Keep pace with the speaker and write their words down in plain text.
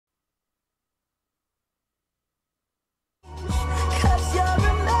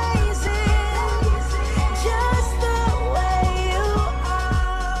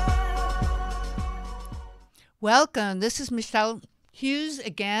Welcome. This is Michelle Hughes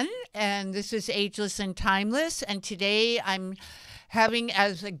again, and this is Ageless and Timeless. And today I'm having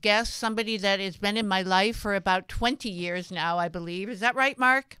as a guest somebody that has been in my life for about 20 years now, I believe. Is that right,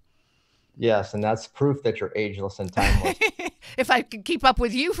 Mark? Yes, and that's proof that you're ageless and timeless. If I could keep up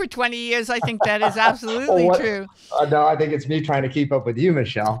with you for 20 years, I think that is Well, absolutely what? true. No, I think it's me trying to keep up with you,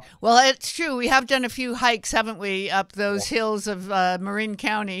 Michelle. Well, it's true. We have done a few hikes, haven't we, up Yeah, those hills of Marin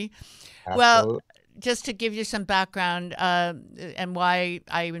County. Well, absolutely. just to give you some background and why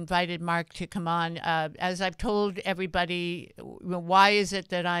I invited Mark to come on, as I've told everybody, why is it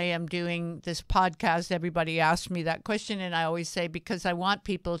that I am doing this podcast? Everybody asks me that question, and I always say because I want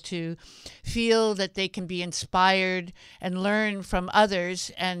people to feel that they can be inspired and learn from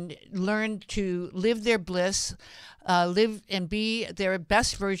others and learn to live their bliss, live and be their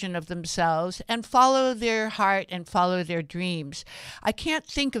best version of themselves and follow their heart and follow their dreams. I can't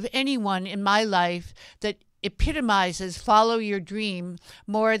think of anyone in my life that epitomizes follow your dream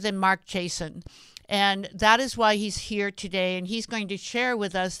more than Mark Chasan. And that is why he's here today. And he's going to share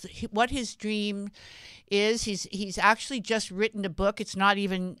with us what his dream is. He's actually just written a book. It's not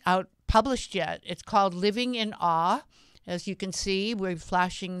even out published yet. It's called Living in Awe. As you can see, we're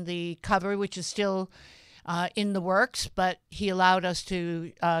flashing the cover, which is still in the works, but he allowed us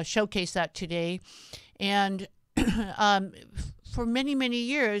to showcase that today. And um, for many, many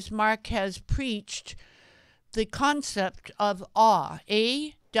years, Mark has preached the concept of awe,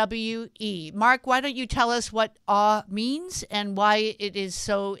 AWE. Mark, why don't you tell us what awe means and why it is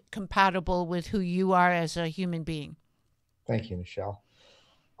so compatible with who you are as a human being? Thank you, Michelle.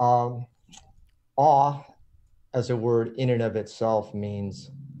 Um, Awe, as a word in and of itself,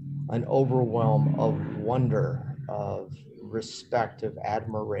 means an overwhelm of wonder, of respect, of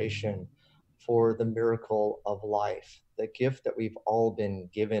admiration for the miracle of life, the gift that we've all been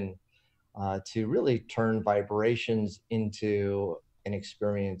given to really turn vibrations into an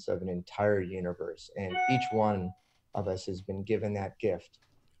experience of an entire universe. And each one of us has been given that gift.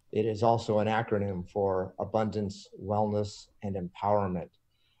 It is also an acronym for abundance, wellness, and empowerment.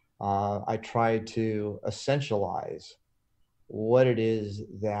 I tried to essentialize what it is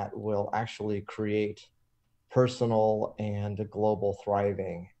that will actually create personal and global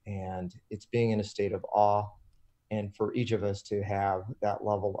thriving. And it's being in a state of awe, and for each of us to have that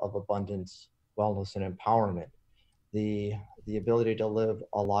level of abundance, wellness, and empowerment, the the ability to live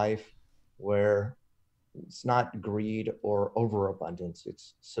a life where it's not greed or overabundance,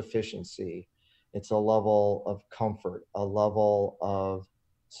 it's sufficiency. It's a level of comfort, a level of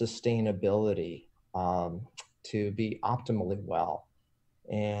sustainability, to be optimally well.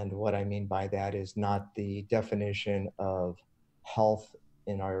 And what I mean by that is not the definition of health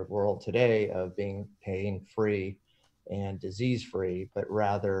in our world today of being pain free and disease free, but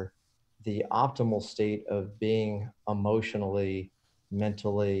rather the optimal state of being emotionally,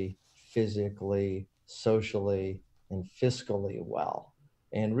 mentally, physically, socially, and fiscally well.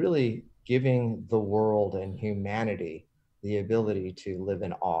 And really giving the world and humanity the ability to live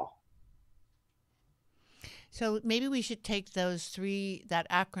in awe. So maybe we should take those three, that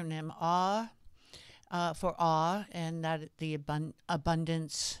acronym, awe for awe, and that the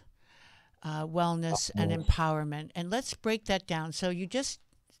abundance, wellness, and empowerment. And let's break that down. So you just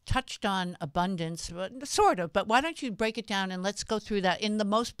touched on abundance, sort of, but why don't you break it down and let's go through that in the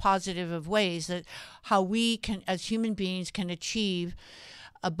most positive of ways, that how we can, as human beings, can achieve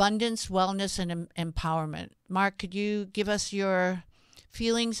abundance, wellness, and empowerment. Mark, could you give us your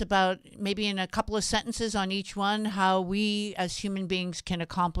feelings about maybe in a couple of sentences on each one, how we as human beings can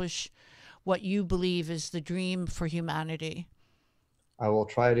accomplish what you believe is the dream for humanity? I will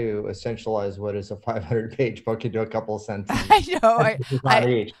try to essentialize what is a 500-page book into a couple of sentences I know. on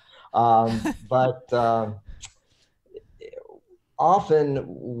each. But often,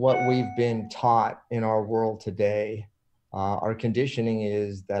 what we've been taught in our world today, our conditioning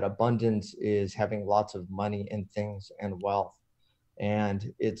is that abundance is having lots of money and things and wealth.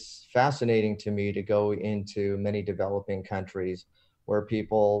 And it's fascinating to me to go into many developing countries where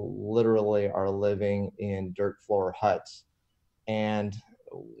people literally are living in dirt floor huts, and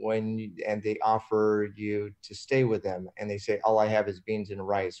and they offer you to stay with them, and they say all I have is beans and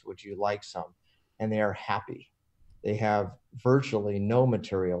rice, would you like some? And they are happy. They have virtually no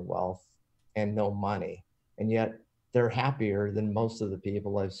material wealth and no money, and yet they're happier than most of the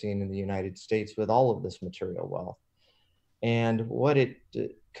people I've seen in the United States with all of this material wealth. And what it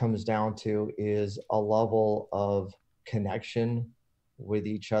comes down to is a level of connection with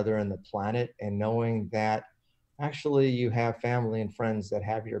each other and the planet, and knowing that actually you have family and friends that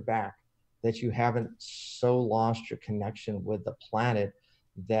have your back, that you haven't so lost your connection with the planet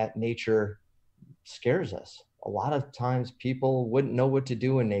that nature scares us. a lot of times people wouldn't know what to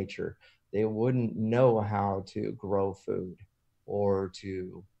do in nature. They wouldn't know how to grow food or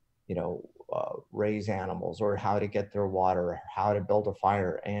to, raise animals, or how to get their water, how to build a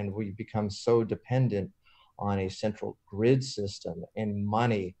fire. And we become so dependent on a central grid system and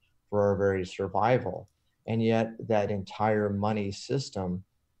money for our very survival. And yet that entire money system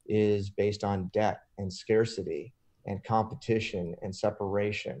is based on debt and scarcity and competition and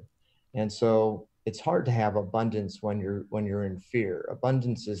separation. And so it's hard to have abundance when you're in fear.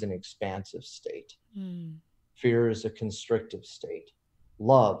 Abundance is an expansive state. Mm. Fear is a constrictive state.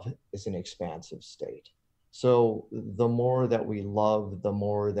 Love is an expansive state. So the more that we love, the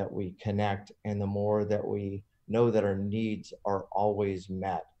more that we connect, and the more that we know that our needs are always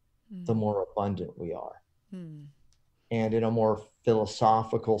met, the Mm. more abundant we are. Mm. And in a more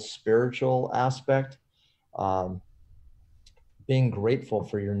philosophical, spiritual aspect, um, being grateful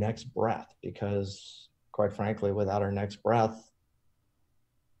for your next breath, because quite frankly, without our next breath,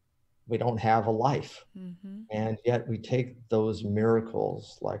 we don't have a life. Mm-hmm. And yet we take those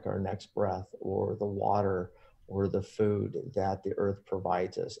miracles like our next breath, or the water, or the food that the earth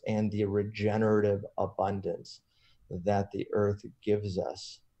provides us, and the regenerative abundance that the earth gives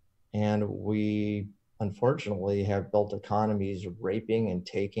us. And we unfortunately have built economies raping and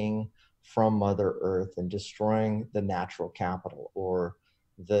taking from Mother Earth and destroying the natural capital, or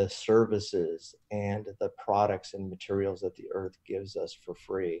the services and the products and materials that the earth gives us for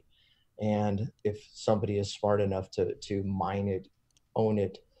free. And if somebody is smart enough to mine it, own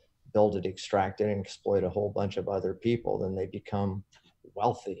it, build it, extract it, and exploit a whole bunch of other people, then they become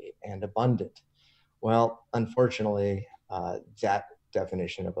wealthy and abundant. Well, unfortunately, that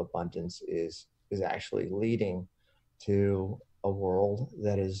definition of abundance is actually leading to a world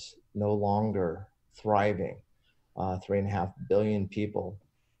that is no longer thriving. 3.5 billion people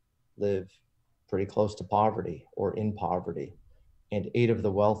live pretty close to poverty or in poverty, and 8 of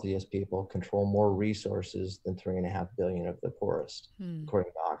the wealthiest people control more resources than 3.5 billion of the poorest, Mm.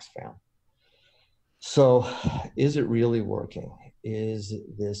 according to Oxfam. So, is it really working? Is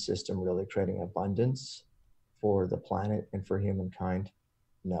this system really creating abundance for the planet and for humankind?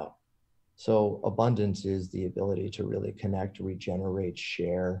 No. So, abundance is the ability to really connect, regenerate,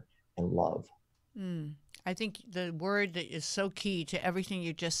 share, and love. Mm. I think the word that is so key to everything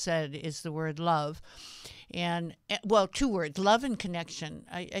you just said is the word love. And, well, two words, love and connection.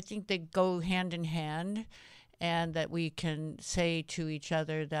 I think they go hand in hand, and that we can say to each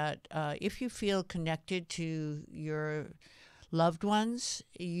other that if you feel connected to your loved ones,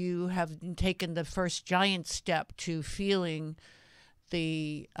 you have taken the first giant step to feeling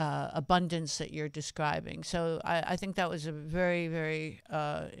the abundance that you're describing. So I think that was a very, very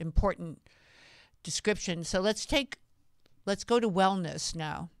important description. So let's go to wellness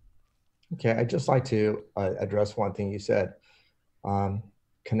now. Okay, I'd just like to address one thing you said, um,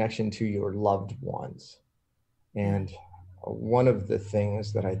 connection to your loved ones. Mm. And one of the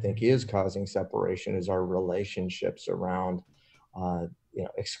things that I think is causing separation is our relationships around,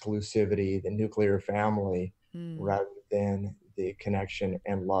 exclusivity, the nuclear family, Mm. rather than the connection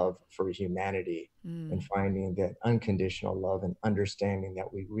and love for humanity, and Mm. finding that unconditional love and understanding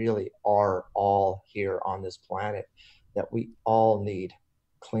that we really are all here on this planet, that we all need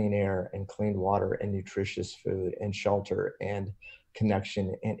clean air and clean water and nutritious food and shelter and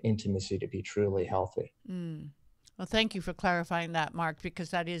connection and intimacy to be truly healthy. Mm. Well, thank you for clarifying that, Mark,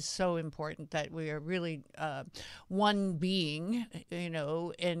 because that is so important that we are really one being,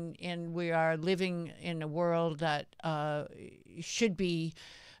 and we are living in a world that should be,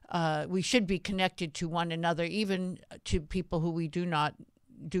 we should be connected to one another, even to people who we do not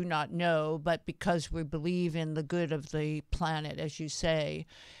know, but because we believe in the good of the planet, as you say,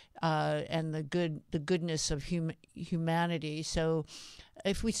 and the goodness of humanity. So,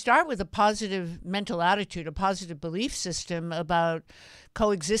 if we start with a positive mental attitude, a positive belief system about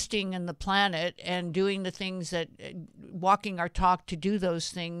coexisting in the planet and doing the things that, walking our talk to do those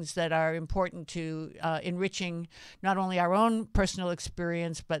things that are important to enriching not only our own personal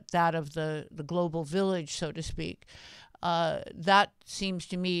experience, but that of the global village, so to speak. That seems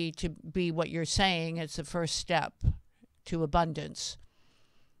to me to be what you're saying. It's the first step to abundance.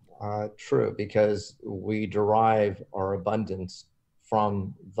 True, because we derive our abundance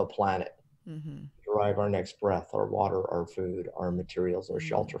from the planet, Mm-hmm. derive our next breath, our water, our food, our materials, our Mm.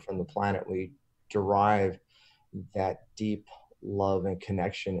 shelter from the planet. We derive that deep love and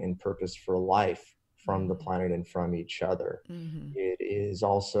connection and purpose for life from the Mm. planet and from each other. Mm-hmm. It is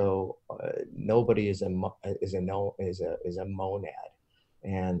also nobody is a is a no is a monad,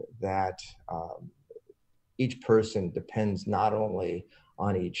 and that each person depends not only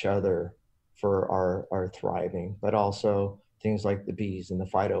on each other for our thriving, but also things like the bees and the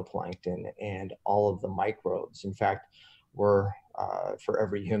phytoplankton and all of the microbes. In fact, we're for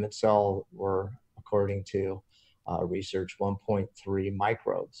every human cell, we're, according to research, 1.3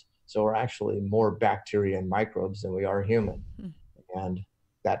 microbes. So we're actually more bacteria and microbes than we are human. And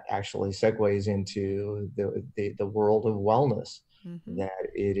that actually segues into the world of wellness, that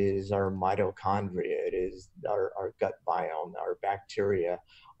it is our mitochondria, it is our gut biome, our bacteria,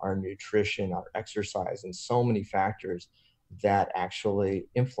 our nutrition, our exercise, and so many factors that actually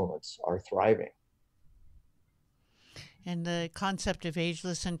influence our thriving. And the concept of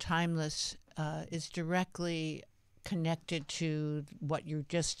ageless and timeless is directly connected to what you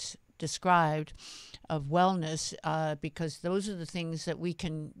just described of wellness, because those are the things that we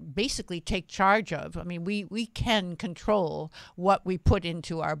can basically take charge of. I mean, we can control what we put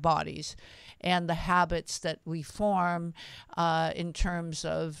into our bodies and the habits that we form in terms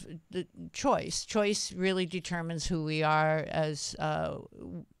of the choice. Choice really determines who we are as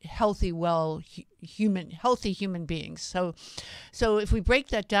healthy, healthy human beings. So if we break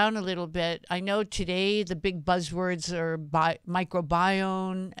that down a little bit, I know today the big buzzwords are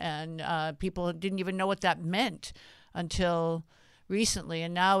microbiome, and people didn't even know what that meant until recently,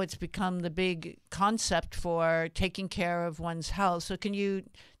 and now it's become the big concept for taking care of one's health. So can you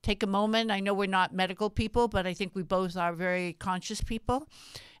take a moment? I know we're not medical people, but I think we both are very conscious people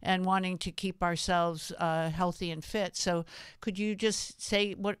and wanting to keep ourselves healthy and fit. So could you just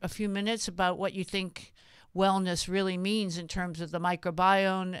say a few minutes about what you think wellness really means in terms of the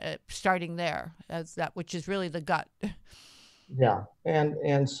microbiome, starting there, as that, which is really the gut? Yeah,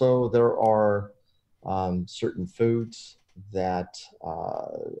 and so there are certain foods that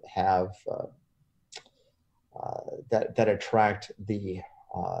have that attract the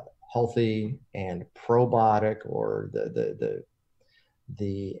healthy and probiotic, or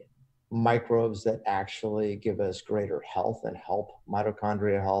the microbes that actually give us greater health and help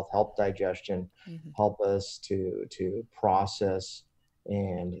mitochondria health, help digestion, help us to process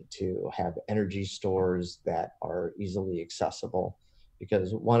and to have energy stores that are easily accessible.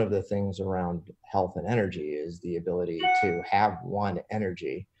 Because one of the things around health and energy is the ability to have, one,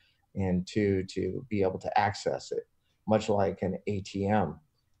 energy, and two, to be able to access it, much like an ATM.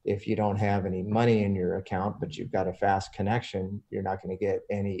 If you don't have any money in your account, but you've got a fast connection, you're not going to get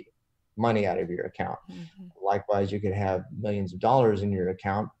any money out of your account. Likewise, you could have millions of dollars in your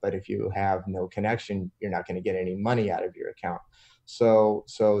account, but if you have no connection, you're not going to get any money out of your account. So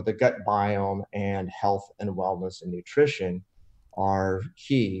the gut biome and health and wellness and nutrition are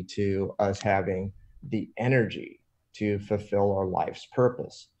key to us having the energy to fulfill our life's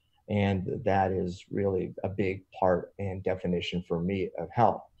purpose. And that is really a big part and definition for me of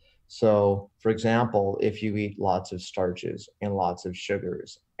health. So, for example, if you eat lots of starches and lots of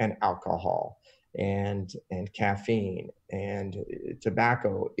sugars and alcohol and caffeine and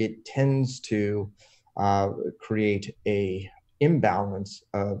tobacco, it tends to create a imbalance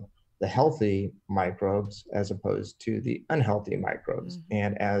of the healthy microbes as opposed to the unhealthy microbes.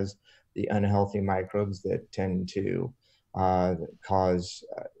 And as the unhealthy microbes that tend to cause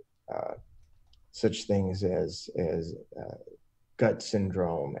such things as gut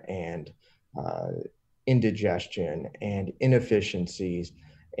syndrome and indigestion and inefficiencies.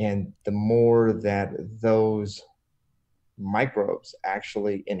 And the more that those microbes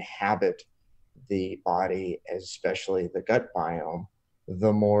actually inhabit the body, especially the gut biome,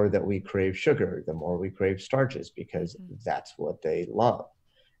 the more that we crave sugar, the more we crave starches, because that's what they love.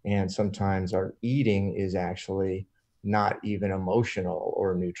 And sometimes our eating is actually not even emotional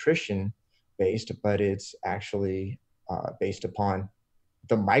or nutrition based, but it's actually based upon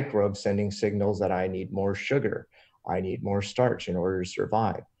the microbes sending signals that I need more sugar, I need more starch in order to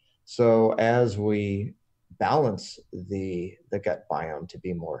survive. So as we balance the gut biome to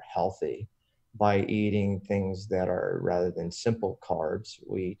be more healthy by eating things that are, rather than simple carbs,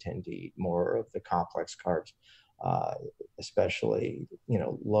 we tend to eat more of the complex carbs, especially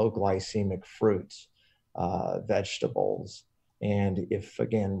low glycemic fruits, vegetables. And if,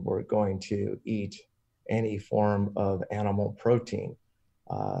 again, we're going to eat any form of animal protein,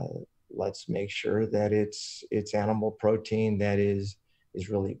 let's make sure that it's animal protein that is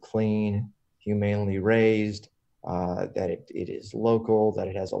really clean, humanely raised, that it is local, that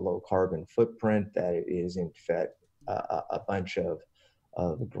it has a low carbon footprint, that it isn't fed a bunch of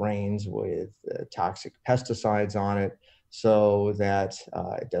grains with toxic pesticides on it, so that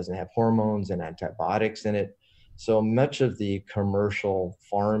it doesn't have hormones and antibiotics in it. So much of the commercial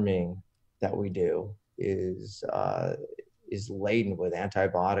farming that we do is laden with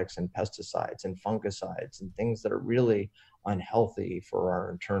antibiotics and pesticides and fungicides and things that are really unhealthy for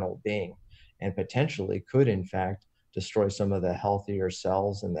our internal being. and potentially could, in fact, destroy some of the healthier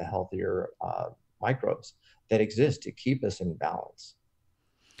cells and the healthier microbes that exist to keep us in balance.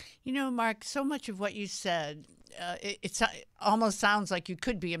 You know, Mark, so much of what you said, it almost sounds like you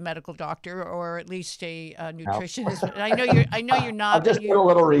could be a medical doctor or at least a, Now, nutritionist. But I know you're I've not, but just did a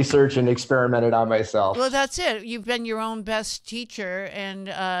little research and experimented on myself. well, that's it. You've been your own best teacher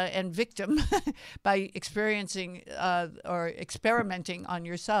and victim by experiencing or experimenting on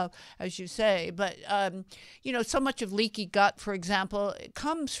yourself, as you say. But so much of leaky gut, for example,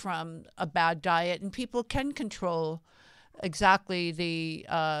 comes from a bad diet, and people can control exactly the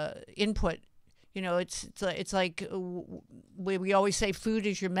input. It's like we always say food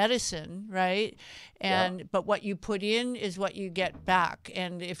is your medicine, right? Yeah. But what you put in is what you get back.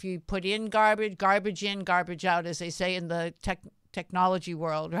 And if you put in garbage in, garbage out, as they say in the technology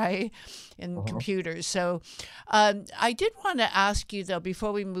world, right? In computers. So I did want to ask you, though,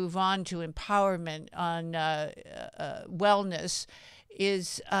 before we move on to empowerment on wellness,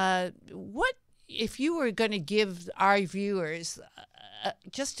 is what if you were going to give our viewers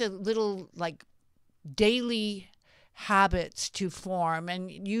just a little like daily habits to form,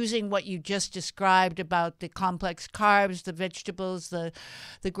 and using what you just described about the complex carbs, the vegetables, the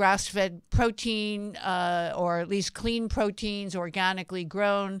grass-fed protein, or at least clean proteins, organically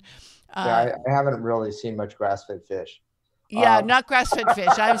grown. Yeah, I haven't really seen much grass-fed fish. Yeah, not grass-fed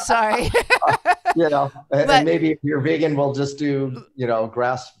fish. I'm sorry. And But maybe if you're vegan, we'll just do,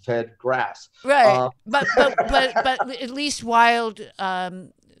 grass-fed grass. right, but at least wildly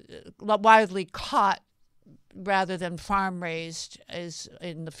caught rather than farm raised is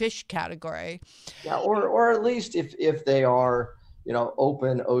in the fish category. Yeah, or at least if they are,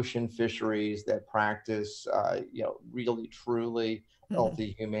 open ocean fisheries that practice, really truly Mhm,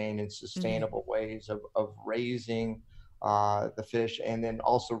 healthy, humane, and mhm, sustainable ways of raising the fish, and then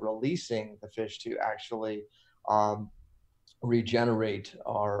also releasing the fish to actually um, regenerate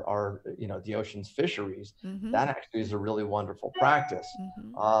the ocean's fisheries. mhm, That actually is a really wonderful practice.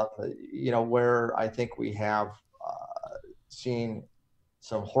 mhm, uh, where I think we have seen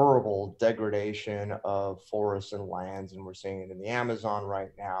some horrible degradation of forests and lands, and we're seeing it in the Amazon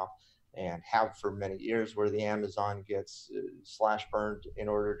right now, and have for many years, where the Amazon gets slash burned in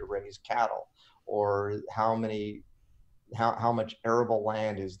order to raise cattle, or how much arable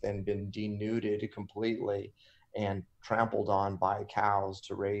land has then been denuded completely and trampled on by cows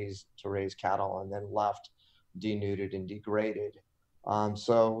to raise cattle, and then left denuded and degraded.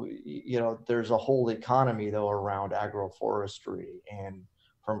 So there's a whole economy though around agroforestry and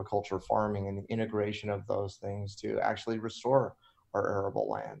permaculture farming, and the integration of those things to actually restore our arable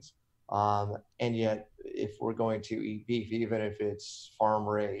lands. And yet, if we're going to eat beef, even if it's farm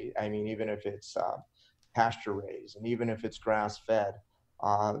raised, I mean, even if it's pasture raised, and even if it's grass fed,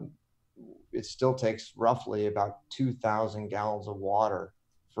 um, it still takes roughly about 2,000 gallons of water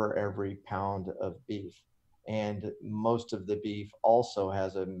for every pound of beef. And most of the beef also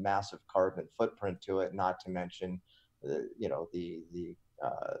has a massive carbon footprint to it, not to mention uh,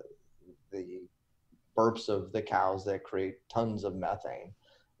 the burps of the cows that create tons of methane.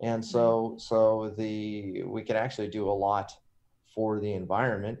 And right. so we can actually do a lot for the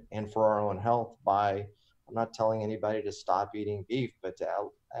environment and for our own health by, I'm not telling anybody to stop eating beef, but to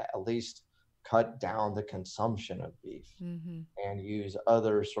at least cut down the consumption of beef Mhm, and use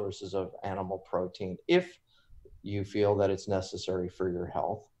other sources of animal protein if you feel that it's necessary for your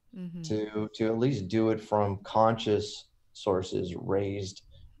health, mhm, to at least do it from conscious sources raised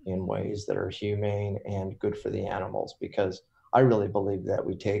in ways that are humane and good for the animals, because I really believe that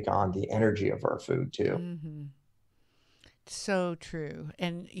we take on the energy of our food too. mhm. So true.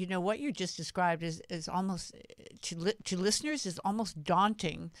 And what you just described is almost to listeners is almost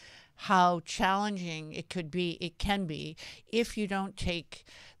daunting how challenging it can be if you don't take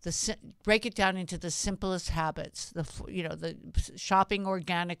break it down into the simplest habits, the shopping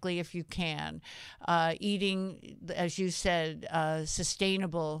organically if you can, eating, as you said,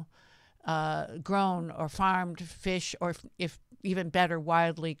 sustainable grown or farmed fish, or if even better,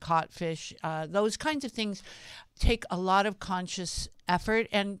 wildly caught fish. Those kinds of things take a lot of conscious effort,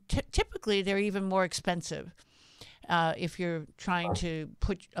 and typically they're even more expensive if you're trying to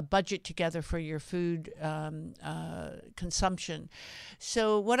put a budget together for your food consumption.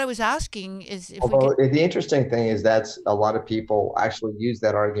 So, what I was asking is if we Although could. the interesting thing is that a lot of people actually use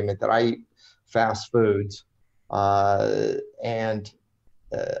that argument that I eat fast foods, and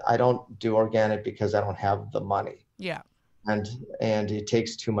I don't do organic because I don't have the money, Yeah. and it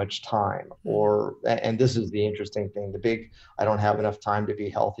takes too much time. Hmm. And this is the interesting thing, the big I don't have enough time to be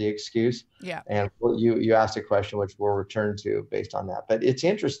healthy excuse. Yeah. And you asked a question which we'll return to based on that, but it's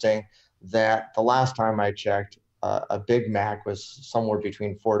interesting that the last time I checked, a Big Mac was somewhere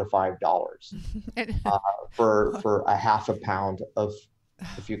between $4 to $5 for a half a pound of,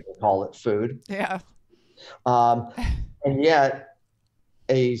 if you can call it, food. Yeah. Um, and yet,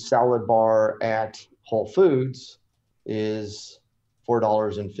 a salad bar at Whole Foods is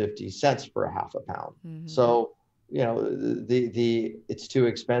 $4.50 for a half a pound. Mm-hmm. So, the it's too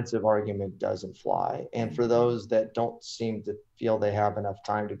expensive argument doesn't fly. And for Mm-hmm. those that don't seem to feel they have enough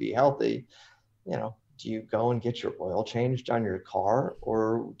time to be healthy, do you go and get your oil changed on your car,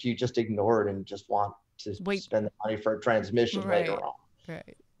 or do you just ignore it and just want to Wait. spend the money for a transmission later Right. on?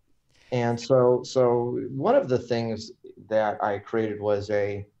 Right. And so one of the things that I created was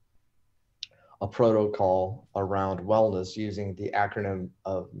a protocol around wellness using the acronym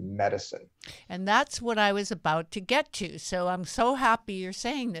of medicine. And that's what I was about to get to. So I'm so happy you're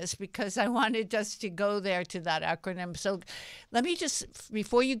saying this because I wanted us to go there to that acronym. So let me just,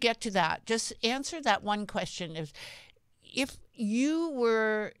 before you get to that, just answer that one question. If you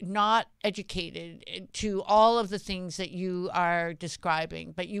were not educated to all of the things that you are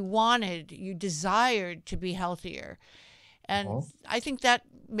describing, but you desired to be healthier, and Uh-huh. I think that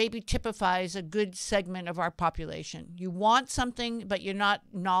maybe typifies a good segment of our population. You want something, but you're not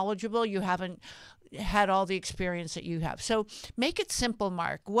knowledgeable. You haven't had all the experience that you have. So make it simple,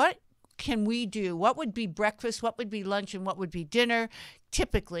 Mark. What can we do? What would be breakfast? What would be lunch? And what would be dinner?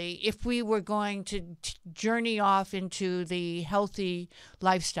 Typically, if we were going to journey off into the healthy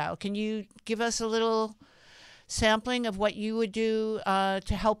lifestyle, can you give us a little sampling of what you would do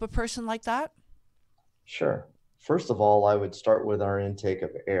to help a person like that? Sure. First of all, I would start with our intake of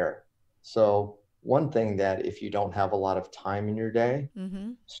air. So one thing that if you don't have a lot of time in your day,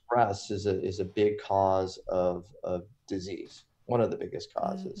 Mm-hmm. stress is a big cause of disease, one of the biggest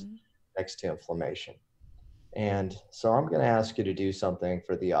causes Mm-hmm. next to inflammation. And so I'm going to ask you to do something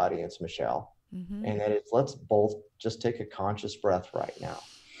for the audience, Michelle. Mm-hmm. And that is, let's both just take a conscious breath right now.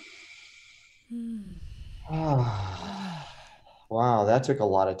 Wow, that took a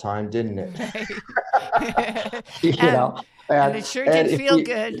lot of time, didn't it? Right. You and know, and and it sure and did if feel we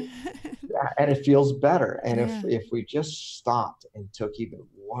good. yeah, and it feels better. And if Yeah. if we just stopped and took even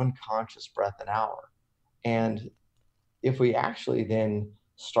one conscious breath an hour, and if we actually then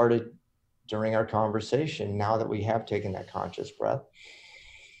started during our conversation, now that we have taken that conscious breath,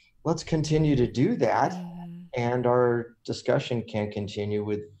 let's continue to do that. Mm-hmm. And our discussion can continue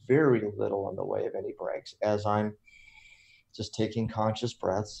with very little in the way of any breaks as I'm just taking conscious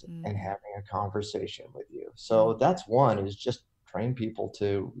breaths and Mm-hmm. having a conversation with you. So Mm-hmm. that's one, is just train people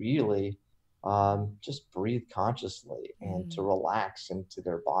to really just breathe consciously and to relax into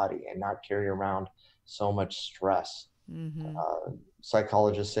their body and not carry around so much stress. Mm-hmm.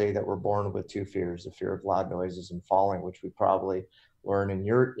 Psychologists say that we're born with two fears: the fear of loud noises and falling, which we probably learn in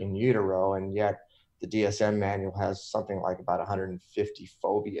utero, and yet the DSM manual has something like about 150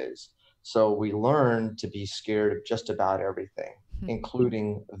 phobias. So we learn to be scared of just about everything,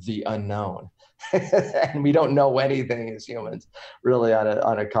 including the unknown. And we don't know anything as humans, really,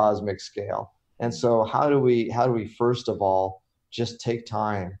 on a cosmic scale. And so how do we first of all just take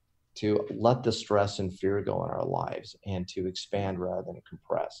time to let the stress and fear go in our lives and to expand rather than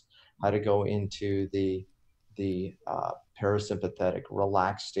compress? How to go into the parasympathetic,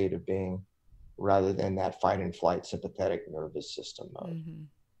 relaxed state of being rather than that fight and flight sympathetic nervous system mode. Mm-hmm.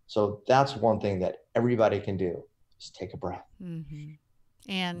 So that's one thing that everybody can do. Just take a breath. Mm-hmm.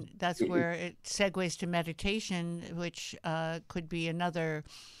 And that's where it segues to meditation, which could be another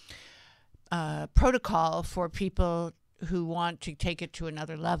protocol for people who want to take it to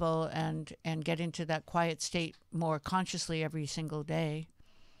another level and get into that quiet state more consciously every single day.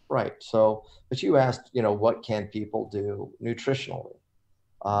 Right. So, but you asked, what can people do nutritionally?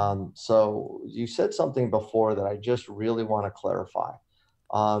 So you said something before that I just really want to clarify,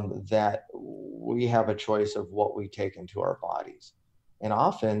 that we have a choice of what we take into our bodies. And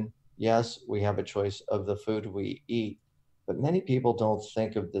often, yes, we have a choice of the food we eat, but many people don't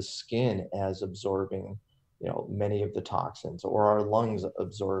think of the skin as absorbing, many of the toxins, or our lungs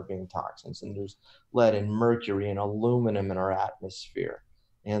absorbing toxins. And there's lead and mercury and aluminum in our atmosphere.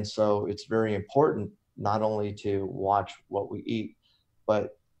 And so it's very important not only to watch what we eat,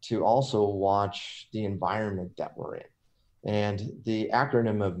 but to also watch the environment that we're in. And the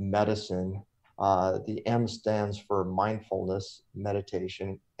acronym of medicine, the M stands for mindfulness,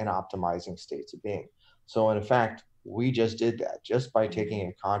 meditation, and optimizing states of being. So, in fact, we just did that just by taking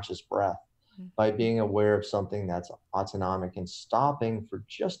a conscious breath, by being aware of something that's autonomic and stopping for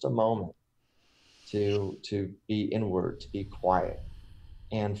just a moment to be inward, to be quiet.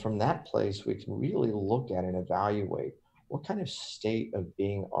 And from that place, we can really look at and evaluate what kind of state of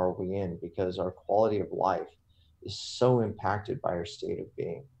being are we in? Because our quality of life is so impacted by our state of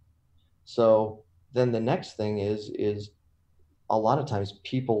being. So then the next thing is a lot of times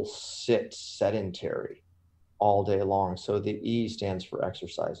people sit sedentary all day long. So the E stands for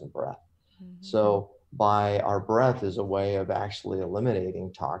exercise and breath. Mm-hmm. So by our breath is a way of actually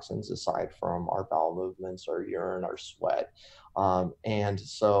eliminating toxins aside from our bowel movements, our urine, our sweat. And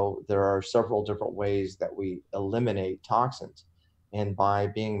so there are several different ways that we eliminate toxins. And by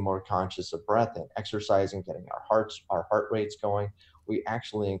being more conscious of breath and exercising, getting our heart rates going, we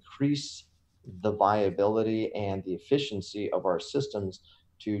actually increase the viability and the efficiency of our systems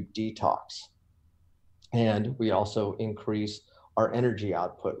to detox. And we also increase our energy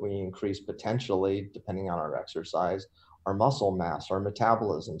output. We increase potentially, depending on our exercise, our muscle mass, our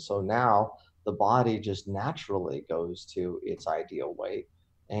metabolism. So now the body just naturally goes to its ideal weight.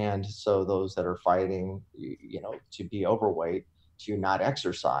 And so those that are fighting, to be overweight, to not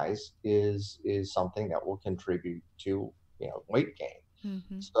exercise is something that will contribute to, weight gain.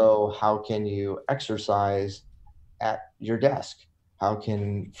 Mm-hmm. So how can you exercise at your desk? How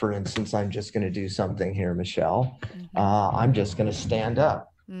can, for instance, I'm just going to do something here, Michelle. Mm-hmm. I'm just going to stand up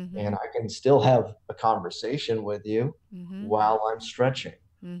Mm-hmm. and I can still have a conversation with you Mm-hmm. while I'm stretching,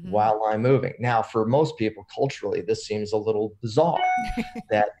 Mm-hmm. while I'm moving. Now, for most people culturally, this seems a little bizarre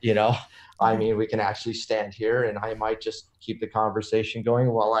that, I mean, we can actually stand here and I might just keep the conversation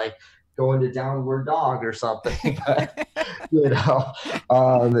going while I go into downward dog or something. But, we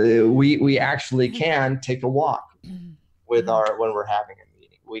actually can take a walk with when we're having a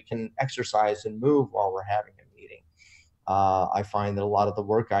meeting. We can exercise and move while we're having a meeting. I find that a lot of the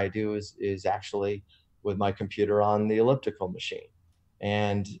work I do is actually with my computer on the elliptical machine.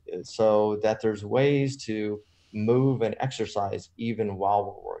 And so that there's ways to move and exercise even while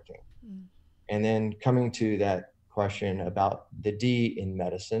we're working. Mm. And then coming to that question about the D in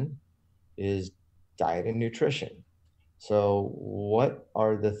medicine is diet and nutrition. So what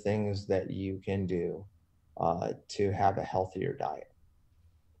are the things that you can do to have a healthier diet?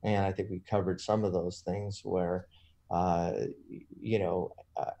 And I think we covered some of those things where, uh,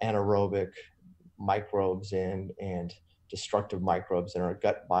 anaerobic microbes and destructive microbes in our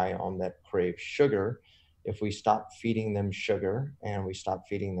gut biome that crave sugar. If we stop feeding them sugar and we stop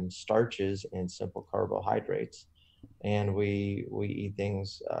feeding them starches and simple carbohydrates, and we eat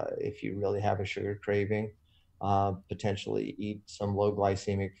things, if you really have a sugar craving, potentially eat some low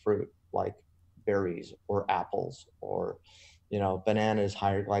glycemic fruit like berries or apples, or banana is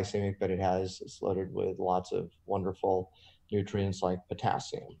higher glycemic, but it's loaded with lots of wonderful nutrients like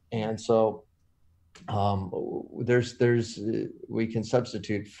potassium. And so we can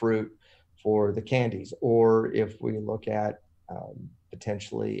substitute fruit for the candies, or if we look at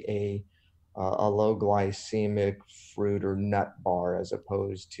potentially a low glycemic fruit or nut bar as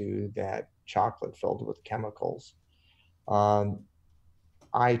opposed to that chocolate filled with chemicals.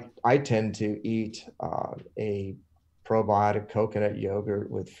 I tend to eat a probiotic coconut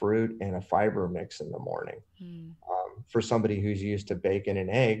yogurt with fruit and a fiber mix in the morning. Mm. For somebody who's used to bacon and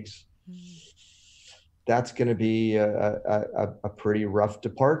eggs, Mm. that's going to be a pretty rough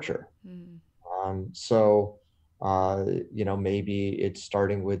departure. Mm. So, maybe it's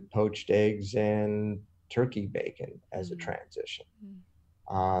starting with poached eggs and turkey bacon as a transition.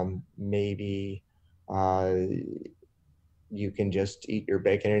 Maybe you can just eat your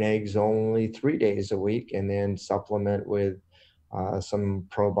bacon and eggs only 3 days a week and then supplement with some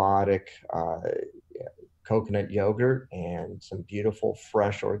probiotic coconut yogurt and some beautiful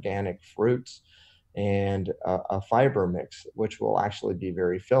fresh organic fruits and a fiber mix, which will actually be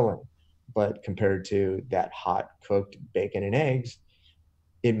very filling. But compared to that hot cooked bacon and eggs,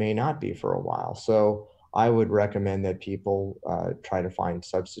 it may not be for a while. So I would recommend that people try to find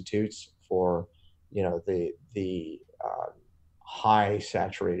substitutes for, the high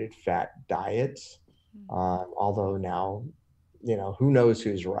saturated fat diets. Although now, who knows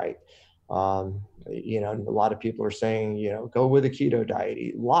who's right. A lot of people are saying, go with a keto diet,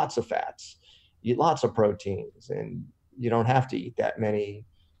 eat lots of fats, eat lots of proteins, and you don't have to eat that many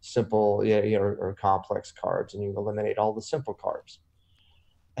simple, or complex carbs, and you eliminate all the simple carbs.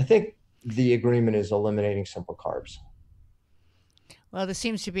 I think the agreement is eliminating simple carbs. Well, there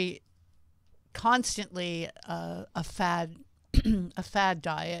seems to be constantly a fad a fad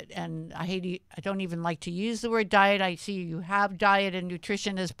diet, and I don't even like to use the word diet. I see you have diet and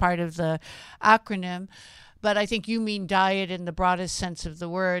nutrition as part of the acronym, but I think you mean diet in the broadest sense of the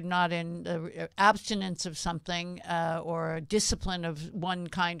word, not in the abstinence of something or discipline of one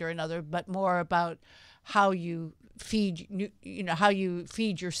kind or another, but more about how you feed how you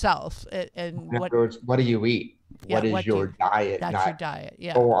feed yourself and In other words, what do you eat? what is your diet, that's your not diet.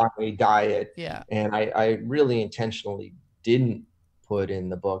 Yeah. go on a diet. Yeah. And I really intentionally didn't put in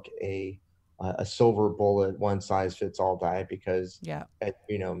the book a silver bullet, one size fits all diet, because, Yeah.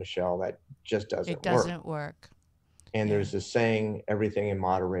 you know, Michelle, that just It doesn't work. doesn't work. And Yeah. there's this saying, everything in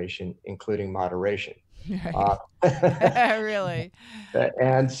moderation, including moderation. Right. Really.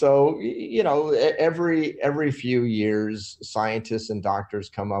 And so, you know, every few years, scientists and doctors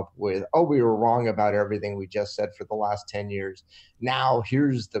come up with, oh, we were wrong about everything we just said for the last 10 years. Now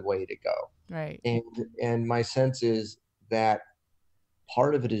here's the way to go. Right. And my sense is that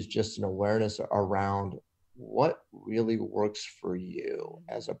part of it is just an awareness around what really works for you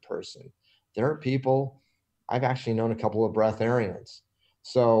as a person. There are people, I've actually known a couple of breatharians.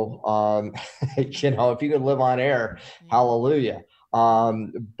 So, you know, if you can live on air, hallelujah.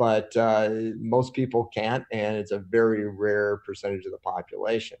 But most people can't, and it's a very rare percentage of the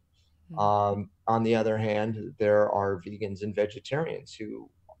population. On the other hand, there are vegans and vegetarians who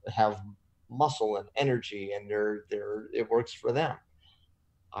have muscle and energy, and it works for them.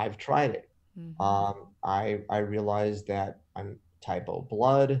 I've tried it. I realized that I'm type O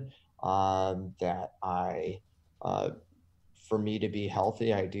blood, that uh, for me to be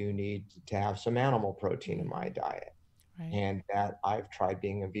healthy, I do need to have some animal protein in my diet. Right. And that I've tried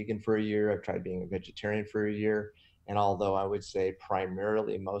being a vegan for a year, I've tried being a vegetarian for a year. And although I would say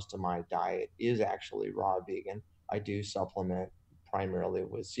primarily most of my diet is actually raw vegan, I do supplement primarily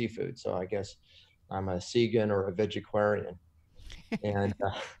with seafood. So I guess I'm a vegan or a vegetarian. And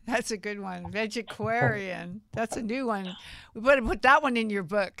That's a good one. Vegetarian. That's a new one. We better put that one in your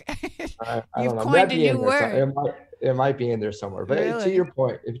book. I You've don't know. coined Might a be in new there. word. It might be in there somewhere. But Really? to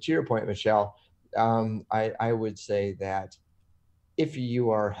your point, Michelle, I would say that if you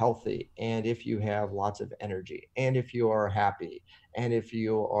are healthy, and if you have lots of energy, and if you are happy, and if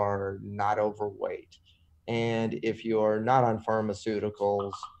you are not overweight, and if you are not on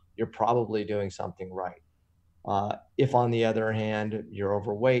pharmaceuticals, you're probably doing something right. If, on the other hand, you're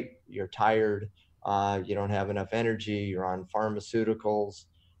overweight, you're tired, you don't have enough energy, you're on pharmaceuticals,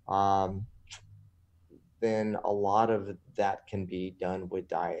 um, then a lot of that can be done with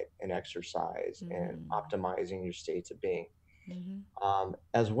diet and exercise and optimizing your states of being.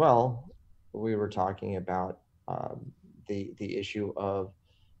 As well, we were talking about the issue of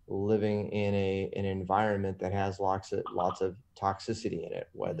living in an environment that has lots of toxicity in it,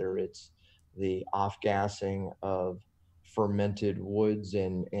 whether it's the off-gassing of fermented woods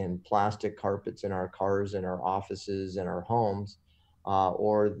and plastic carpets in our cars, in our offices, in our homes,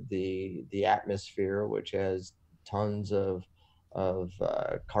 or the atmosphere, which has tons of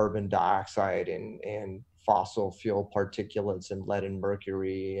carbon dioxide and fossil fuel particulates and lead and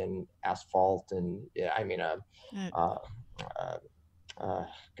mercury and asphalt and uh, uh,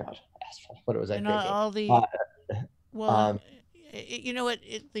 God, asphalt. What was I And thinking? all Uh, the well, um, you know what?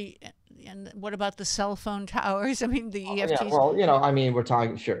 And what about the cell phone towers? I mean, the yeah, EFTs. well, you know, I mean, we're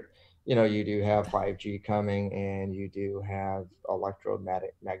talking, sure. You know, you do have 5G coming, and you do have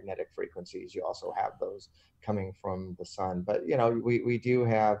electromagnetic frequencies. You also have those coming from the sun. But, you know, we do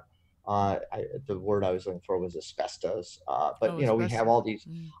have, the word I was looking for was asbestos. But, Oh, you know, we have asbestos.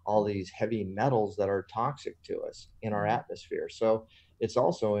 all these heavy metals that are toxic to us in our atmosphere. So it's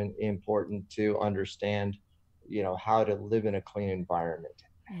also important to understand, you know, how to live in a clean environment,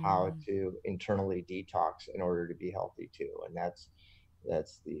 how to internally detox in order to be healthy too. And that's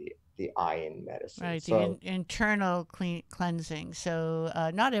the I in medicine. Right, the So internal cleansing. So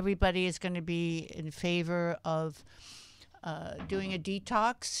not everybody is going to be in favor of doing a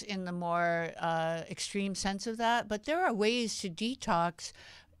detox in the more extreme sense of that, but there are ways to detox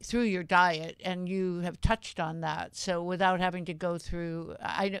through your diet, and you have touched on that. So without having to go through,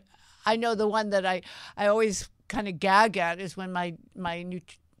 I know the one that I always kind of gag at is when my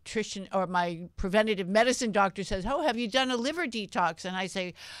nutrition or my preventative medicine doctor says, "Oh, have you done a liver detox?" And I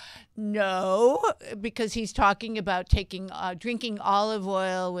say, "No," because he's talking about drinking olive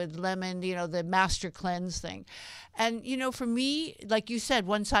oil with lemon, you know, the master cleanse thing. And, you know, for me, like you said,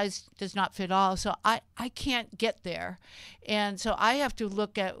 one size does not fit all. So I can't get there. And so I have to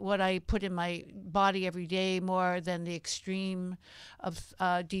look at what I put in my body every day more than the extreme of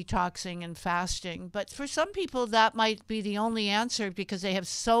detoxing and fasting. But for some people, that might be the only answer because they have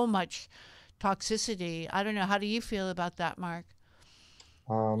so much toxicity. I don't know. How do you feel about that, Mark?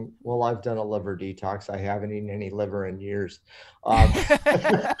 well, I've done a liver detox. I haven't eaten any liver in years. Um,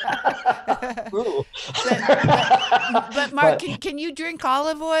 ooh. But Mark, But can you drink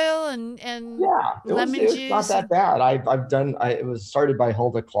olive oil and yeah, lemon it was not juice that and bad. It was started by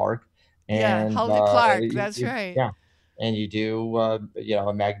Hulda Clark, yeah, and Hulda Clark. That's right. yeah, and you do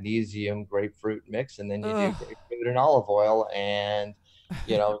a magnesium grapefruit mix, and then you do Ugh. grapefruit and olive oil, and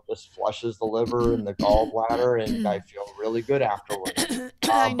just flushes the liver and the gallbladder, and I feel really good afterwards.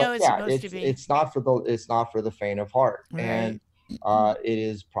 I But know it's yeah, supposed to it's be. it's not for the faint of heart, and Right. it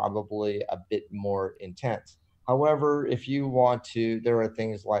is probably a bit more intense. However, if you want to, there are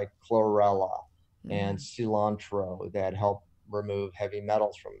things like chlorella and Mm-hmm. cilantro that help remove heavy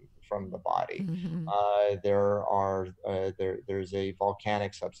metals from the body. Mm-hmm. There's a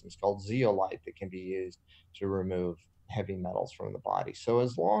volcanic substance called zeolite that can be used to remove heavy metals from the body. So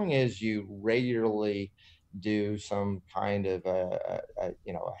as long as you regularly do some kind of a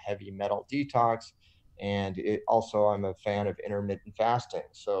heavy metal detox, and also I'm a fan of intermittent fasting.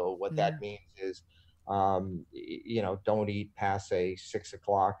 So what that Mm. means is, don't eat past say 6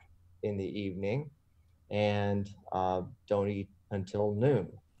 o'clock in the evening, and don't eat until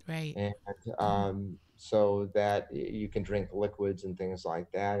noon, Right. and so that you can drink liquids and things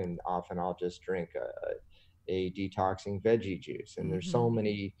like that. And often I'll just drink a detoxing veggie juice, and there's so Mm-hmm.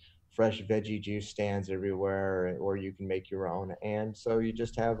 many fresh veggie juice stands everywhere, or you can make your own. And so you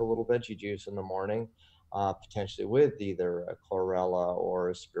just have a little veggie juice in the morning, potentially with either a chlorella or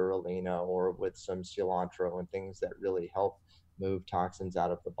a spirulina, or with some cilantro and things that really help move toxins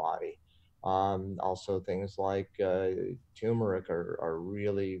out of the body. Also, things like turmeric are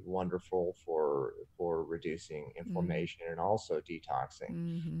really wonderful for reducing Mm-hmm. inflammation and also detoxing.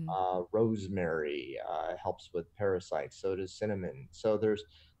 Mm-hmm. Rosemary helps with parasites. So does cinnamon. So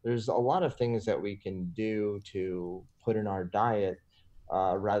there's a lot of things that we can do to put in our diet,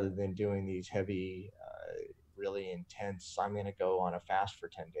 rather than doing these heavy, really intense. I'm going to go on a fast for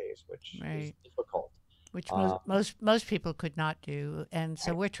 10 days, which is Right. difficult. Which most Uh, most most people could not do, and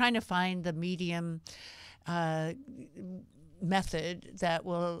so right. we're trying to find the medium uh, method that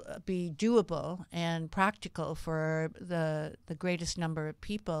will be doable and practical for the greatest number of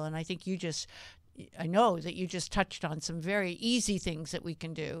people. And I know that you just touched on some very easy things that we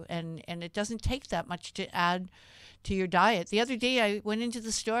can do, and it doesn't take that much to add to your diet. The other day I went into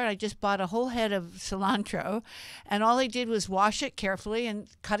the store and I just bought a whole head of cilantro, and all I did was wash it carefully and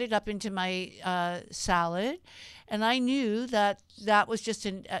cut it up into my salad. And I knew that that was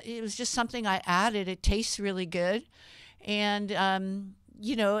it was just something I added. It tastes really good, and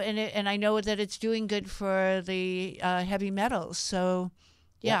and I know that it's doing good for the heavy metals. So,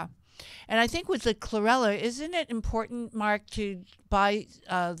 Yep. yeah. And I think with the chlorella, isn't it important, Mark, to buy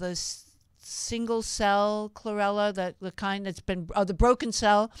single cell chlorella, the kind that's been, the broken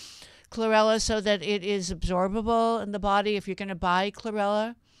cell chlorella, so that it is absorbable in the body if you're going to buy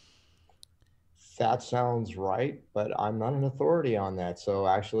chlorella? That sounds right, but I'm not an authority on that. So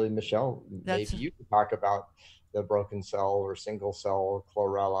actually, Michelle, That's maybe you could talk about the broken cell or single cell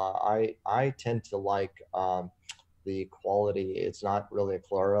chlorella. I tend to like the quality. It's not really a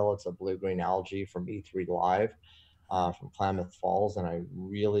chlorella; it's a blue green algae from E3 Live, from Klamath Falls, and I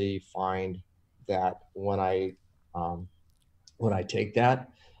really find that um, when I take that,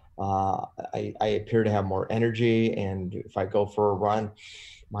 I appear to have more energy. And if I go for a run,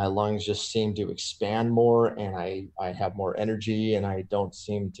 my lungs just seem to expand more, and I have more energy, and I don't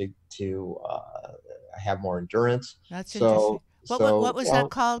seem to have more endurance. that's interesting. So, What so was you that know,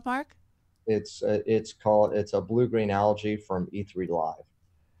 called, Mark? it's a blue green algae from E3 Live,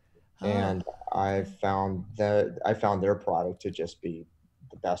 Oh, and okay. I found their product to just be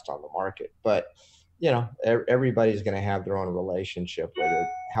the best on the market. But everybody's going to have their own relationship with it.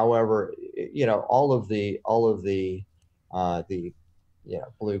 However, all of the the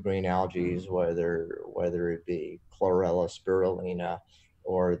blue green algae, whether it be chlorella, spirulina,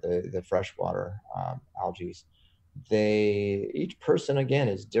 or the freshwater algae, they each person again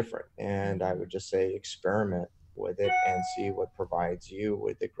is different, and I Mm-hmm. would just say experiment with it and see what provides you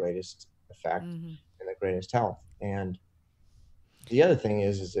with the greatest effect Mm-hmm. and the greatest health. And the other thing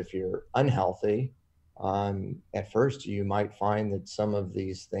is if you're unhealthy, at first you might find that some of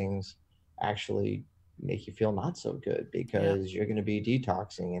these things actually make you feel not so good, Yeah. because you're going to be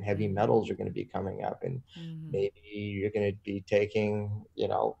detoxing and heavy Mm-hmm. metals are going to be coming up, and Mm-hmm. maybe you're going to be taking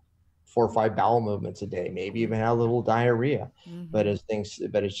 4 or 5 bowel movements a day, maybe even have a little diarrhea. But Mm-hmm.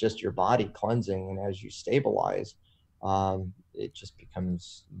 but it's just your body cleansing, and as you stabilize, it just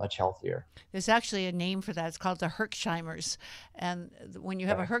becomes much healthier. There's actually a name for that. It's called the Herxheimer's. And when you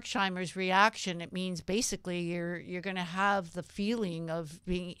have a Okay. Herxheimer's reaction, it means basically you're going to have the feeling of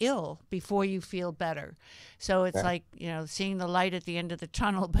being ill before you feel better. So it's Okay. like, seeing the light at the end of the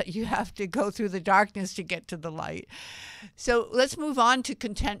tunnel, but you have to go through the darkness to get to the light. So let's move on to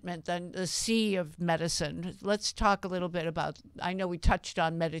contentment, then the C of medicine. Let's talk a little bit about, I know we touched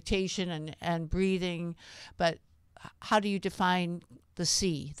on meditation and breathing, but how do you define the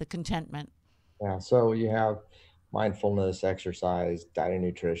C, the contentment? Yeah. So you have mindfulness, exercise, diet and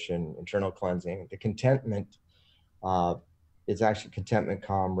nutrition, internal cleansing. The contentment uh, is actually contentment,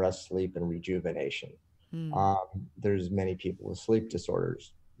 calm, rest, sleep, and rejuvenation. Mm, There's many people with sleep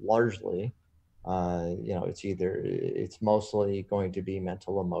disorders. Largely, it's mostly going to be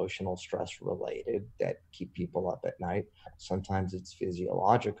mental, emotional, stress related that keep people up at night. Sometimes it's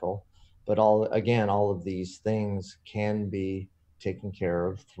physiological, but all of these things can be taken care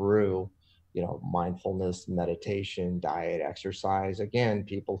of through, mindfulness, meditation, diet, exercise. Again,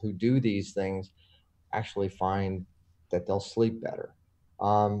 people who do these things actually find that they'll sleep better.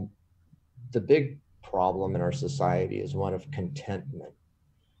 Um, the big problem in our society is one of contentment.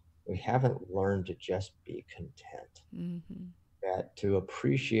 We haven't learned to just be content, mm-hmm, that to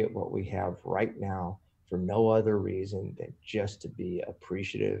appreciate what we have right now for no other reason than just to be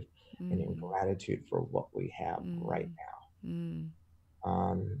appreciative and in mm-hmm, gratitude for what we have right mm, mm,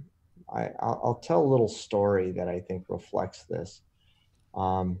 now. I'll tell a little story that I think reflects this.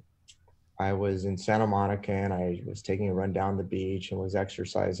 Um, I was in Santa Monica and I was taking a run down the beach and was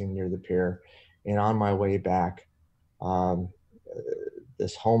exercising near the pier. And on my way back, um,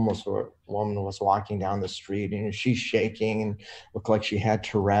 this homeless woman was walking down the street and she's shaking and looked like she had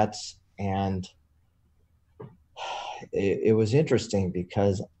Tourette's. And it was interesting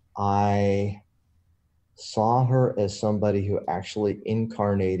because I saw her as somebody who actually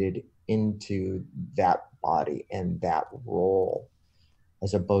incarnated into that body and that role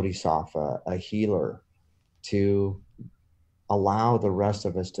as a bodhisattva, a healer, to allow the rest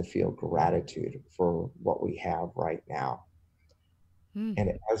of us to feel gratitude for what we have right now. mm,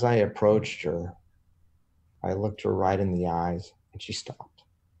 And as I approached her, I looked her right in the eyes and she stopped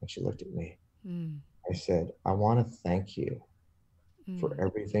and she looked at me. mm, I said, I want to thank you for mm,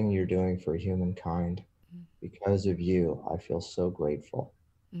 everything you're doing for humankind. Because of you, I feel so grateful.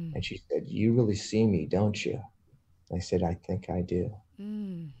 mm, And she said, you really see me, don't you? I said, I think I do.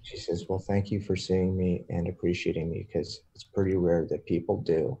 mm. She says, well, thank you for seeing me and appreciating me because it's pretty rare that people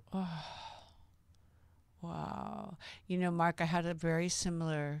do. Oh, wow. You know, Mark, I had a very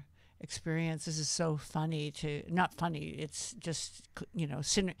similar experience. This is so funny to, not funny, it's just,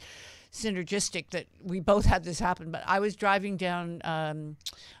 synergistic that we both had this happen. But I was driving down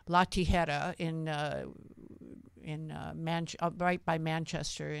La Tijera right by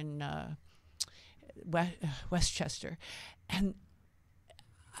Manchester in Westchester. And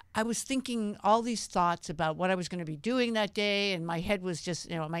I was thinking all these thoughts about what I was going to be doing that day, and my head was just,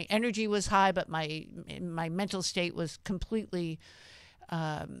 my energy was high, but my mental state was completely,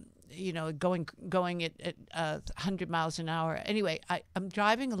 going at 100 miles an hour. Anyway, I'm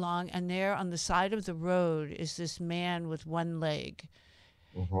driving along, and there on the side of the road is this man with one leg.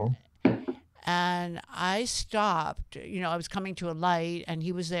 Mm-hmm. And I stopped, I was coming to a light, and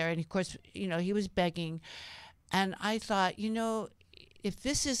he was there, and of course, he was begging. And I thought, if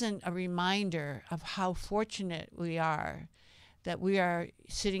this isn't a reminder of how fortunate we are that we are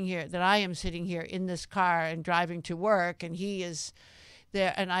sitting here, that I am sitting here in this car and driving to work, and he is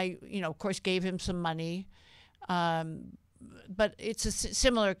there, and I, of course, gave him some money. But it's a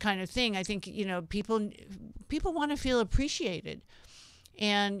similar kind of thing. I think, people want to feel appreciated,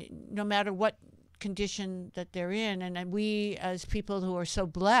 and no matter what condition that they're in, and we as people who are so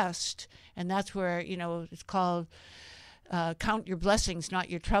blessed, and that's where, it's called count your blessings, not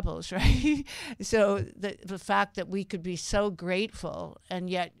your troubles, right? So the fact that we could be so grateful and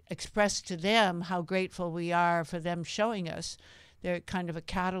yet express to them how grateful we are for them showing us, they're kind of a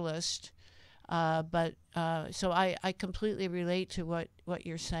catalyst. So I completely relate to what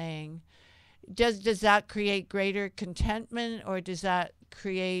you're saying. Does that create greater contentment, or does that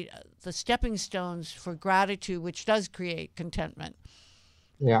create the stepping stones for gratitude, which does create contentment?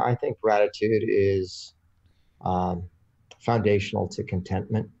 Yeah, I think gratitude is um, foundational to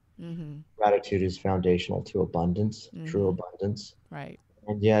contentment. Mm-hmm. Gratitude is foundational to abundance, true Mm-hmm. abundance. Right.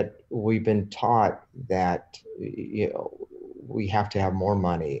 And yet we've been taught that we have to have more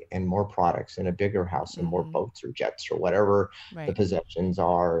money and more products and a bigger house and more Mm-hmm. boats or jets or whatever the Right. possessions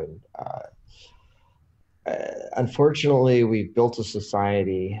are. And unfortunately, we've built a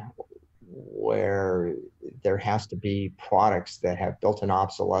society where there has to be products that have built-in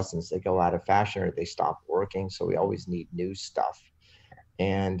obsolescence. They go out of fashion or they stop working. So we always need new stuff.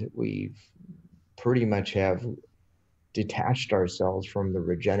 And we've pretty much have detached ourselves from the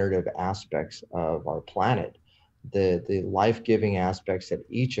regenerative aspects of our planet, the life-giving aspects that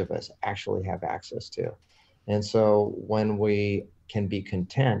each of us actually have access to. And so when we can be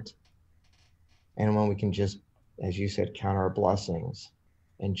content and when we can just, as you said, count our blessings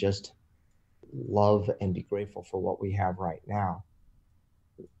and just love and be grateful for what we have right now,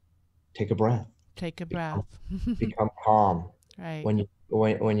 take a breath, Take a become, breath. become calm. Right,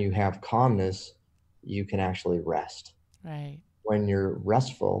 When you have calmness, you can actually rest. right. When you're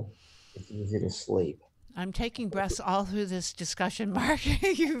restful, it's easy to sleep. I'm taking breaths all through this discussion, Mark.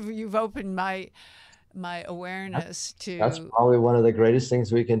 You've opened my awareness That's to probably one of the greatest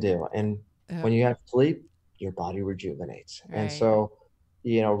things we can do. And uh, when you have sleep, your body rejuvenates. And right. so,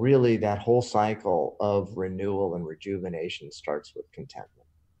 really that whole cycle of renewal and rejuvenation starts with contentment.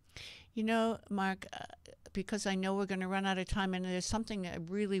 You know, Mark, because I know we're going to run out of time, and there's something I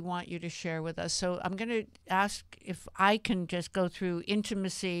really want you to share with us. So I'm going to ask if I can just go through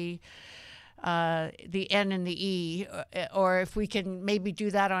intimacy, the N and the E, or if we can maybe do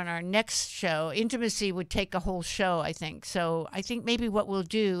that on our next show. Intimacy would take a whole show, I think. So I think maybe what we'll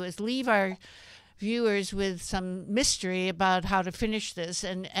do is leave our viewers with some mystery about how to finish this,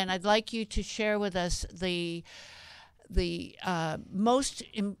 and I'd like you to share with us the most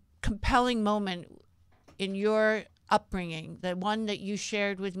compelling moment in your upbringing, the one that you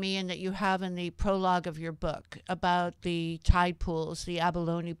shared with me and that you have in the prologue of your book about the tide pools, the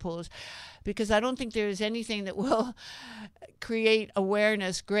abalone pools, because I don't think there's anything that will create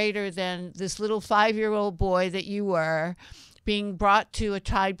awareness greater than this little 5-year-old boy that you were being brought to a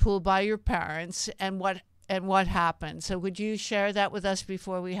tide pool by your parents and what happened. So would you share that with us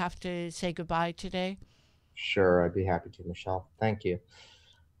before we have to say goodbye today? Sure, I'd be happy to, Michelle. Thank you.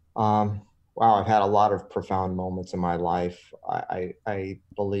 Um, wow, I've had a lot of profound moments in my life. I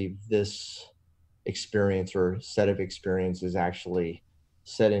believe this experience or set of experiences actually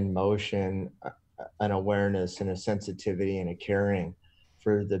set in motion an awareness and a sensitivity and a caring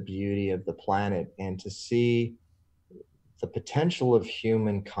for the beauty of the planet, and to see the potential of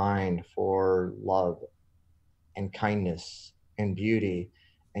humankind for love and kindness and beauty,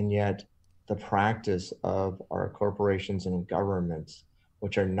 and yet the practice of our corporations and governments,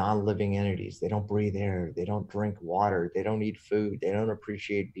 which are non-living entities. They don't breathe air, they don't drink water, they don't eat food, they don't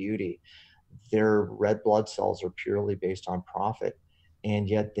appreciate beauty. Their red blood cells are purely based on profit, and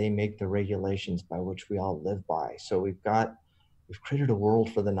yet they make the regulations by which we all live by. So we've created a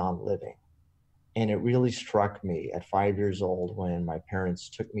world for the non-living. And it really struck me at 5 years old when my parents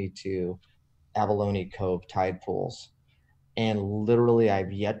took me to Abalone Cove tide pools. And literally,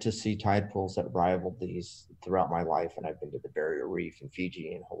 I've yet to see tide pools that rival these throughout my life. And I've been to the Barrier Reef in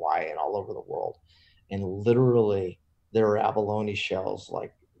Fiji and Hawaii and all over the world. And literally, there are abalone shells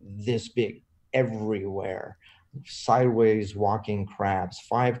like this big everywhere, sideways walking crabs,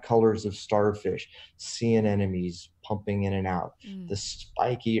 5 colors of starfish, sea anemones pumping in and out, Mm. the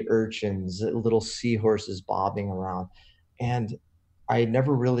spiky urchins, little seahorses bobbing around. And I had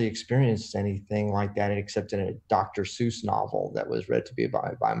never really experienced anything like that except in a Dr. Seuss novel that was read to me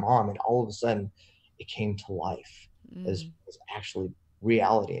by mom. And all of a sudden, it came to life Mm. as actually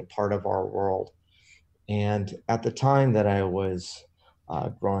reality and part of our world. And at the time that I was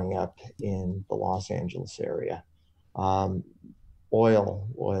growing up in the Los Angeles area, um, oil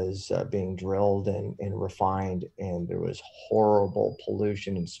was being drilled and refined, and there was horrible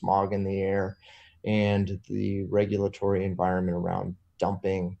pollution and smog in the air, and the regulatory environment around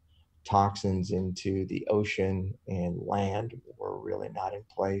dumping toxins into the ocean and land were really not in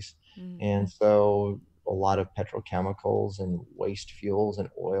place. Mm. And so a lot of petrochemicals and waste fuels and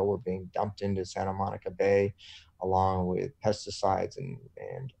oil were being dumped into Santa Monica Bay, along with pesticides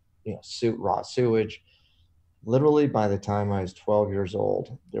and raw sewage. Literally, by the time I was 12 years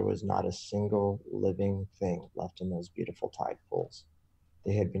old, there was not a single living thing left in those beautiful tide pools.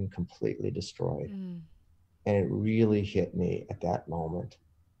 They had been completely destroyed. Mm. And it really hit me at that moment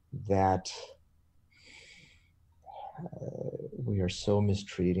that we are so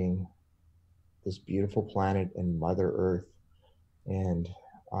mistreating this beautiful planet and Mother Earth. And,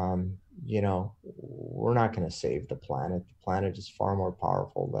 we're not going to save the planet. The planet is far more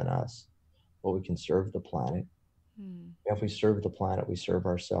powerful than us, but we can serve the planet. Mm. If we serve the planet, we serve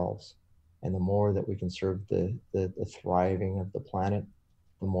ourselves. And the more that we can serve the thriving of the planet,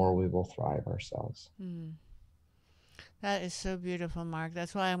 the more we will thrive ourselves. Mm. That is so beautiful, Mark.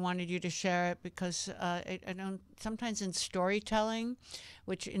 That's why I wanted you to share it, because I don't. Sometimes in storytelling,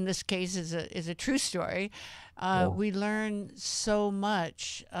 which in this case is a true story, Yeah. we learn so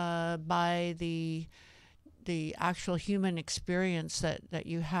much by the actual human experience that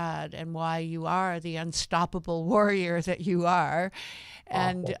you had, and why you are the unstoppable warrior that you are. Oh,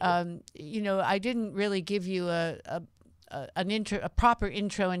 And thank you. I didn't really give you a proper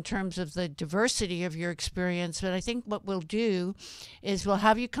intro in terms of the diversity of your experience. But I think what we'll do is we'll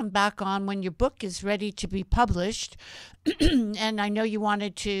have you come back on when your book is ready to be published. And I know you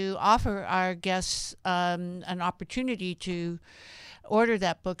wanted to offer our guests an opportunity to order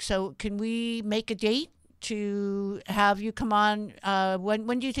that book. So can we make a date to have you come on?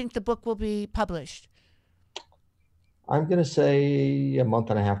 When do you think the book will be published? I'm going to say a month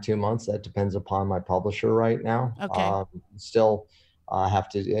and a half, 2 months. That depends upon my publisher right now. Okay. Still have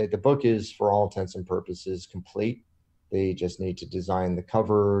to, the book is for all intents and purposes complete. They just need to design the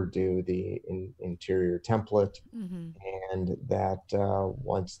cover, do the interior template, Mm-hmm. and that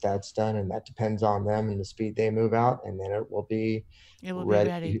once that's done, and that depends on them and the speed they move out, and then it will be It will be ready.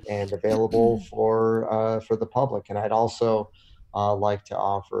 ready and available for the public. And I'd also like to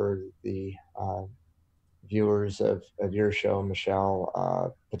offer the viewers of your show,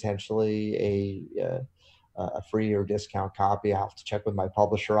 Michelle, potentially a free or discount copy. I'll have to check with my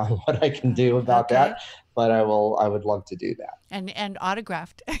publisher on what I can do about Okay. that, but I would love to do that. And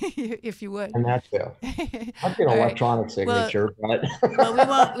autographed, if you would. And that too. Might be an All right. electronic Well, signature, but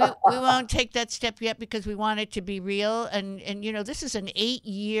well, we won't take that step yet because we want it to be real. And you know, this is an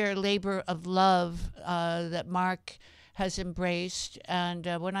 8-year labor of love that Mark has embraced. And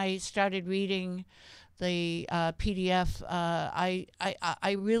when I started reading the PDF,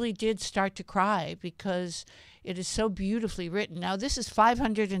 I really did start to cry because it is so beautifully written. Now, this is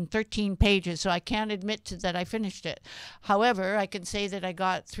 513 pages, so I can't admit that I finished it. However, I can say that I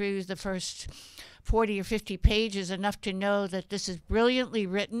got through the first 40 or 50 pages enough to know that this is brilliantly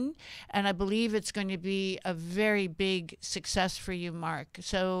written, and I believe it's going to be a very big success for you, Mark.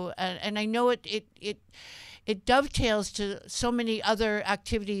 So, and I know it dovetails to so many other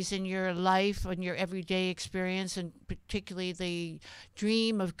activities in your life and your everyday experience, and particularly the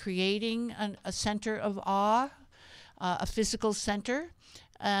dream of creating a center of awe, a physical center.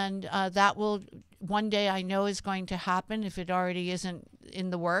 And that will one day, I know, is going to happen if it already isn't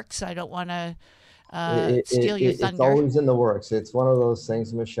in the works. I don't want to steal your thunder. It's always in the works. It's one of those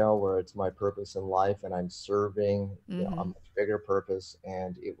things, Michelle, where it's my purpose in life, and I'm serving a much bigger purpose,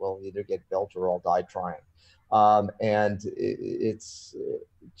 and it will either get built or I'll die trying. And it's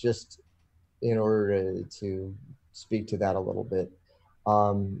just in order to speak to that a little bit.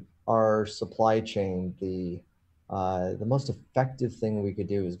 Our supply chain, the most effective thing we could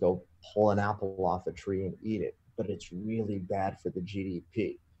do is go pull an apple off a tree and eat it, but it's really bad for the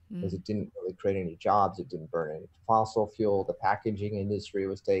GDP because it didn't really create any jobs. It didn't burn any fossil fuel. The packaging industry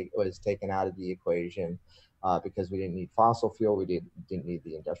was taken out of the equation because we didn't need fossil fuel. We didn't need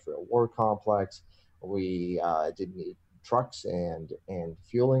the industrial war complex. We didn't need trucks and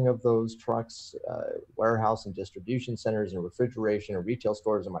fueling of those trucks, warehouse and distribution centers and refrigeration and retail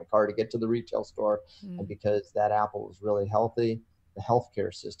stores in my car to get to the retail store. And because that apple was really healthy, the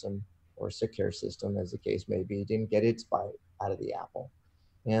healthcare system or sick care system, as the case may be, didn't get its bite out of the apple.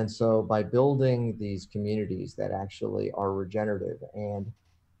 And so by building these communities that actually are regenerative and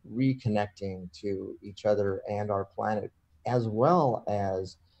reconnecting to each other and our planet, as well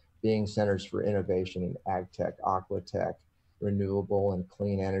as being centers for innovation in ag tech, aqua tech, renewable and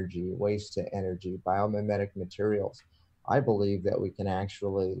clean energy, waste to energy, biomimetic materials, I believe that we can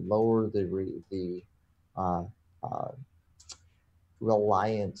actually lower the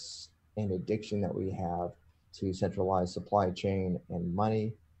reliance and addiction that we have to centralized supply chain and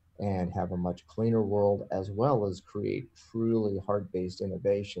money, and have a much cleaner world, as well as create truly heart-based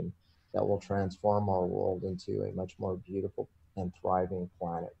innovation that will transform our world into a much more beautiful and thriving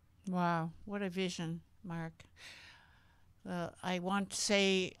planet. Wow, what a vision, Mark. I want to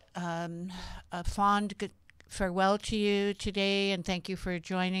say a fond farewell to you today, and thank you for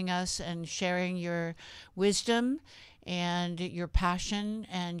joining us and sharing your wisdom and your passion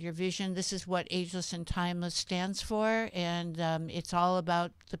and your vision. This is what Ageless and Timeless stands for, and it's all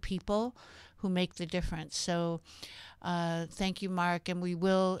about the people who make the difference. So thank you, Mark, and we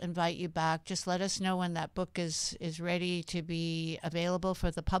will invite you back. Just let us know when that book is ready to be available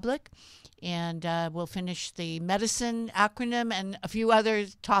for the public, and we'll finish the medicine acronym and a few other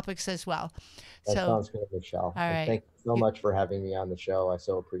topics as well. That sounds good, Michelle. All right. Thank you so much for having me on the show. I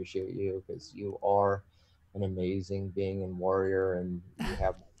so appreciate you because you are an amazing being and warrior, and you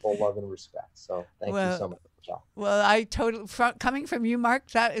have full love and respect. So thank you so much, Michelle. Well, I totally, coming from you,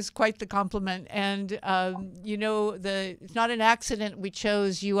 Mark, that is quite the compliment. And, you know, it's not an accident we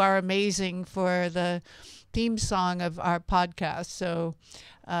chose "You Are Amazing" for the theme song of our podcast. So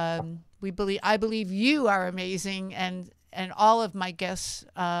I believe you are amazing, and all of my guests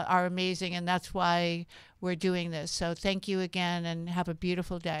are amazing, and that's why we're doing this. So thank you again, and have a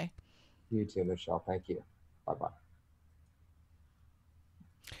beautiful day. You too, Michelle. Thank you. Bye-bye.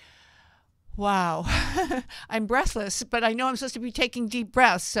 Wow. I'm breathless, but I know I'm supposed to be taking deep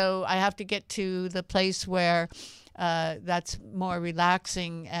breaths. So I have to get to the place where that's more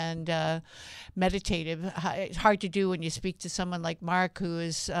relaxing and meditative. It's hard to do when you speak to someone like Mark, who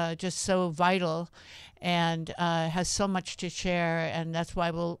is just so vital and has so much to share. And that's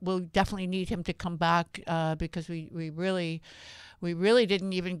why we'll definitely need him to come back because we really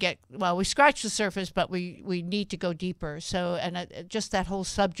didn't even get, well, we scratched the surface, but we need to go deeper. So, and just that whole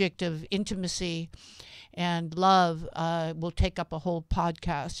subject of intimacy and love will take up a whole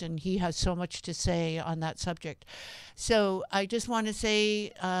podcast, and he has so much to say on that subject. So I just want to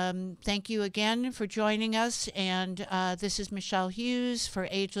say thank you again for joining us, and this is Michelle Hughes for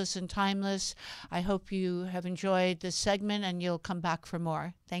Ageless and Timeless. I hope you have enjoyed this segment, and you'll come back for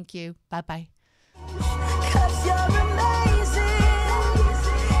more. Thank you. Bye-bye.